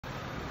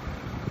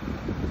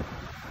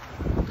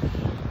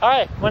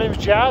Hi, my name is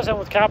Jazz. I'm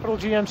with Capital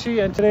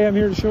GMC, and today I'm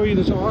here to show you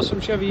this awesome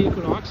Chevy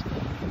Equinox.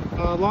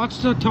 Lots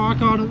to talk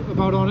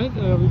about on it.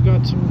 We've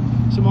got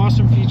some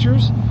awesome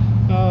features.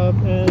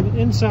 And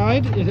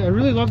inside, I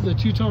really love the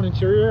two-tone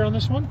interior on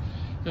this one.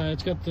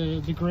 It's got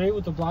the gray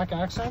with the black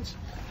accents.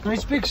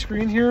 Nice big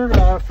screen here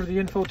for the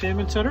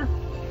infotainment center.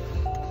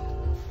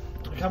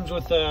 It comes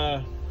with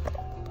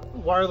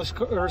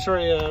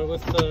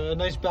with a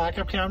nice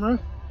backup camera. You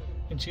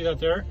can see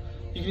that there.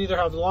 You can either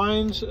have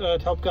lines to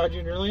help guide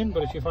you in your lane,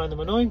 but if you find them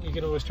annoying, you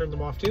can always turn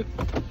them off too.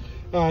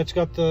 It's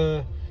got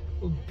the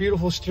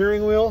beautiful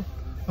steering wheel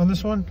on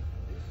this one.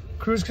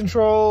 Cruise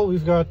control,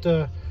 we've got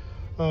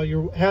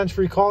your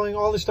hands-free calling.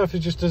 All this stuff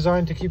is just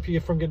designed to keep you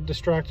from getting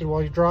distracted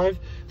while you drive.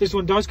 This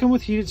one does come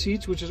with heated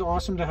seats, which is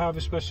awesome to have,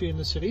 especially in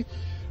the city.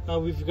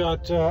 We've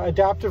got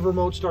adaptive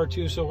remote start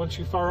too, so once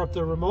you fire up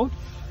the remote,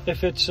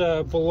 if it's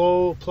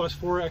below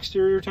 +4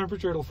 exterior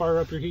temperature, it'll fire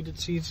up your heated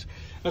seats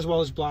as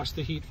well as blast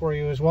the heat for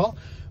you as well.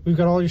 We've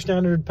got all your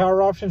standard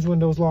power options,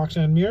 windows, locks,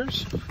 and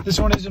mirrors. This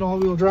one is an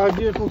all-wheel drive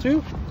vehicle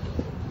too.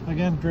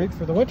 Again, great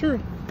for the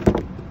winter.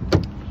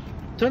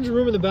 Tons of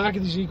room in the back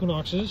of these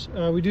Equinoxes.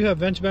 We do have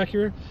vents back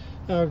here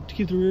to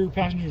keep the rear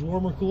passengers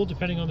warm or cool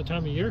depending on the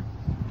time of year.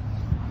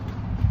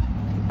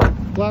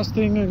 Last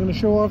thing I'm going to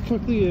show off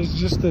quickly is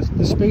just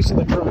the space in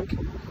the trunk.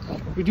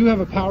 We do have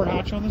a power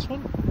hatch on this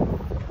one.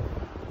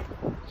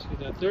 See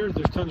that there?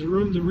 There's tons of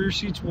room. The rear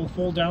seats will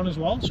fold down as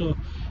well, so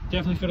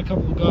definitely fit a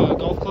couple of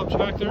golf clubs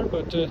back there,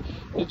 but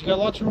it's got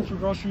lots of room for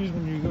groceries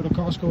when you go to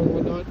Costco and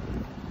whatnot.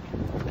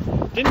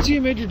 Didn't see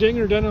a major ding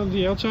or dent on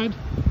the outside.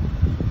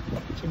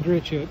 It's in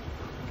great shape.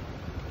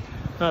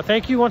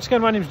 Thank you once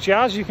again. My name is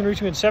Jazz. You can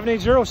reach me at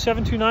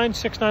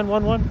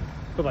 780-729-6911.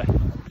 Bye-bye.